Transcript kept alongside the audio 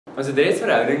Ons het reeds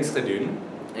verhoudings gedoen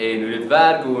en hoe dit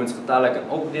werk, hoe ons getalle kan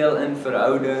opdeel in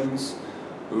verhoudings,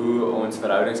 hoe ons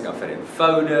verhoudings kan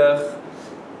vereenvoudig.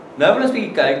 Nou wil ons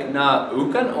bietjie kyk na hoe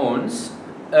kan ons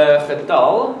 'n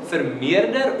getal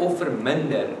vermeerder of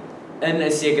verminder in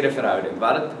 'n sekere verhouding,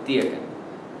 wat dit beteken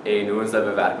en hoe ons daai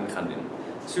bewerking gaan doen.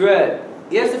 So,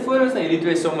 eerste voor ons na hierdie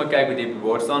twee somme kyk wat hier op die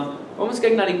bord staan, kom ons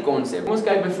kyk na die konsep. Kom ons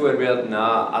kyk byvoorbeeld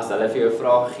na as hulle vir jou 'n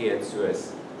vraag gee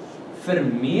soos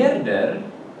vermeerder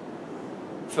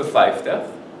vir 50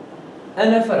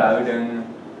 in 'n verhouding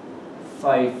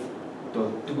 5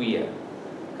 tot 2.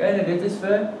 Okay, nou dit is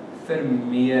vir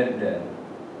vermeerder.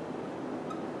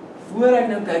 Voor ek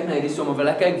nou kyk na hierdie somme, wil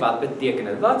ek kyk wat beteken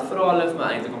dit. Wat vra hulle vir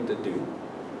my eintlik om te doen?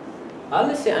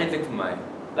 Hulle sê eintlik vir my,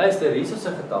 luister, hier is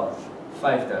 'n getal,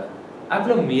 50. Ek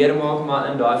wil meer maak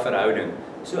maar in daai verhouding.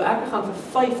 So ek gaan vir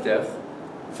 50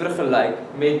 vergelyk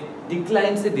met die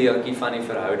kleinste deeltjie van die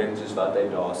verhouding soos wat hy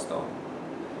daar staan.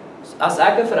 As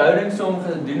ek 'n verhoudingssom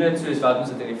gedoen het soos wat ons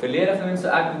dit in die verlede gedoen het, so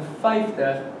ek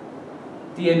 50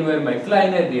 teenoor my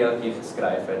kleiner deeltjie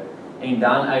geskryf het en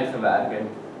dan uitgewerk het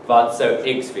wat sou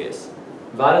x wees.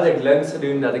 Wat het ek links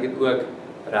gedoen dat ek dit ook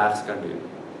regs kan doen?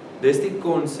 Dis die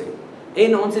konsep.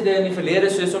 En ons het dit in die verlede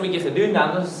so 'n sommetjie gedoen,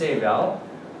 dan ons sê wel,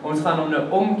 ons gaan hom nou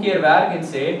omkeer werk en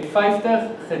sê 50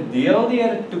 gedeel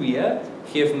deur 2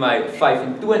 gee vir my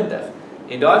 25.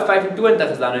 En daai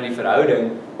 25 is dan in die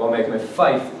verhouding waarmee ek my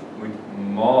 5 moet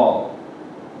maal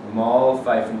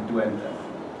 25.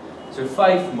 So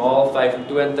 5 maal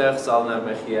 25 sal nou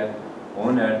my gee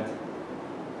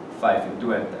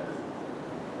 125.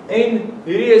 En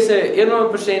hierdie is 'n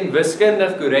 100%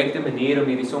 wiskundig korrekte manier om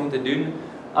hierdie som te doen.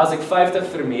 As ek 50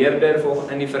 vermeerder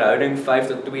in die verhouding 5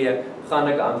 tot 2, gaan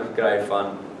ek 'n antwoord kry van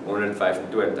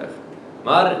 125.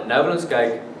 Maar nou wil ons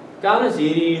kyk, kan ons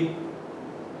hierdie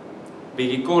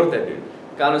bietjie korter doen?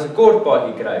 Kan ons 'n kort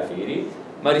paadjie kry vir hierdie,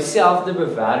 maar dieselfde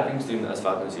bewerkings doen as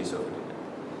wat ons hierso gedoen het?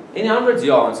 En die antwoord is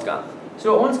ja, ons kan.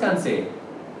 So ons kan sê,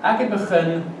 ek het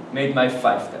begin met my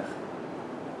 50.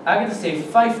 Ek het gesê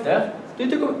 50, toe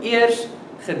het ek hom eers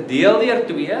gedeel deur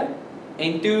 2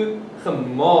 en toe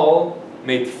gemaal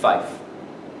met 5.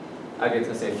 Ek het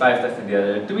gesê 50 gedeel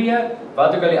deur 2,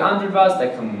 wat ook al die antwoord was, het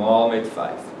ek gemaal met 5.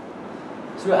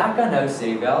 So ek kan nou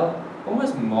sê, wel, kom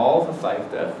ons maal vir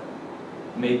 50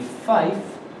 met 5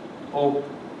 op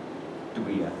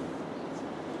 2.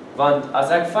 Want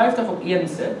as ek 50 op 1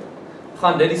 sit,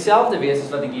 gaan dit dieselfde wees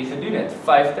as wat ek hier gedoen het.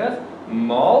 50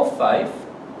 maal 5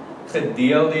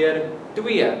 gedeel deur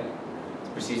 2.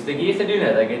 Presies wat ek hier gedoen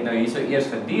het. Ek het nou hierso eers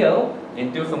gedeel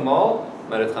en toe gemaal,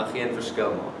 maar dit gaan geen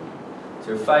verskil maak.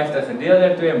 So 50 gedeel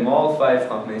deur 2 maal 5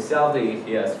 gaan my dieselfde hier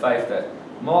gee as 50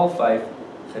 maal 5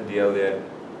 gedeel deur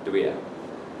 2.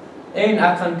 En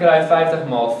ek gaan kry 50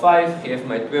 maal 5 gee vir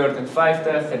my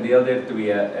 250 gedeel deur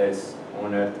 2 is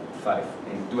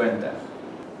 125.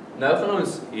 Nou gaan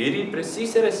ons hierdie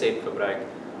presiese resep gebruik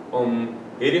om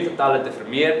hierdie getalle te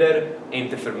vermeerder en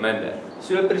te verminder.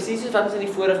 So presies wat ons in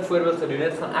die vorige voorbeeld gedoen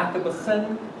het, gaan ek begin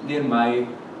deur my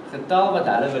getal wat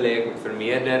hulle wil hê ek moet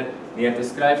vermeerder neer te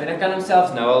skryf en ek kan hom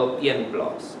selfs nou al 1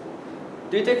 plaas.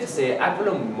 Toe het ek gesê ek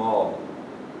wil hom maal.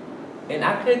 En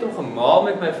ek het hom gemaal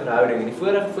met my verhouding. In die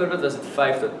vorige voorbeeld was dit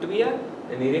 5 tot 2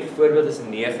 en hierdie voorbeeld is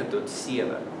 9 tot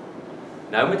 7.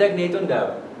 Nou moet ek net onthou,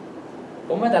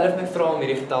 omdat hulle my vra om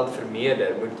hierdie getal te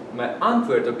vermeerder, moet my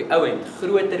antwoord op die ou end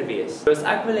groter wees. So as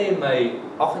ek wil hê my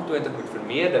 28 moet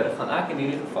vermeerder, gaan ek in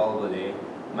hierdie geval wil hê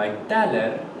my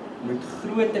teller moet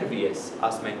groter wees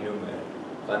as my noemer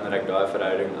wanneer ek daai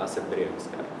verhouding as 'n breek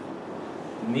skryf.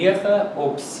 9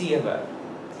 op 7.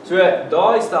 So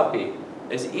daai stappie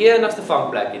is enigste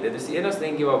vangplekkie. Dit is die enigste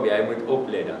dingetjie waarop jy moet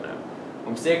oplet dan nou.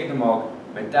 Om seker te maak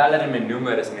my teller en my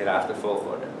noemer is in die regte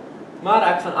volgorde. Maar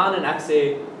ek gaan aan en ek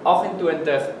sê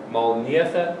 28 maal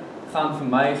 9 gaan vir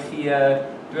my gee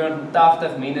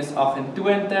 280 minus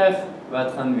 28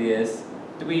 wat gaan wees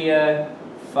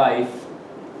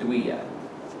 252.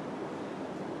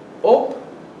 Op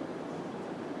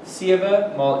 7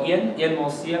 maal 1, 1 maal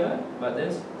 7, wat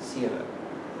is 7.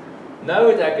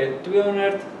 Nou het ek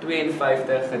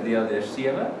 252 gedeel deur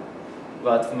 7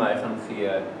 wat vir my gaan gee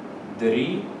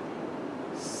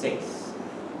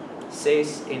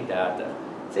 36.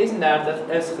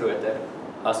 36 is groter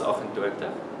as 28.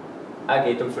 Ek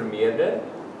het hom vermeerder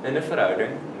in 'n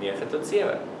verhouding 9 tot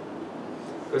 7.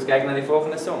 Ons kyk na die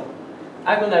volgende som.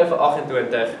 Ek wil nou vir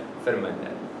 28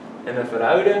 verminder in 'n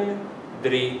verhouding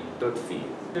 3 tot 4.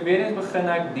 So weer eens begin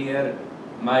ek deur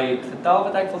my getal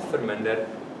wat ek wil verminder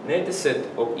net te sit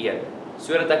op 1,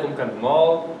 sodat ek hom kan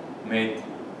maal met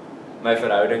my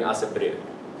verhouding as 'n breek.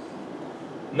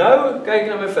 Nou kyk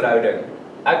na my verhouding.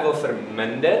 Ek wil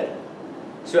verminder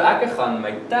So ek gaan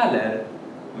my teller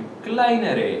moet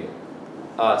kleiner hê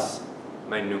as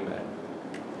my noemer.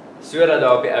 Sodat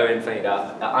daar op die ou end van die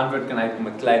dag 'n antwoord kan uitkom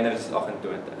met kleiner as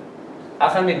 28.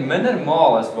 Ek gaan met minder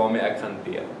maal as waarmee ek gaan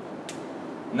deel.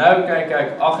 Nou kyk ek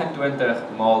 28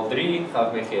 maal 3 gaan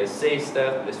my gee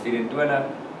 60 plus 24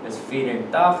 is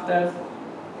 84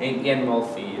 en 1 maal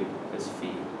 4 is 4.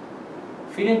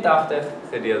 84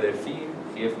 gedeel deur 4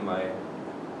 gee vir my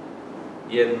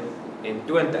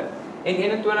 21. En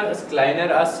 21 is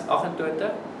kleiner as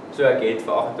 28, so ek het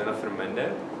vir 28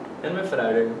 verminder in my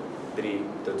verhouding 3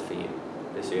 tot 4.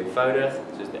 Dis so eenvoudig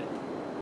soos dit.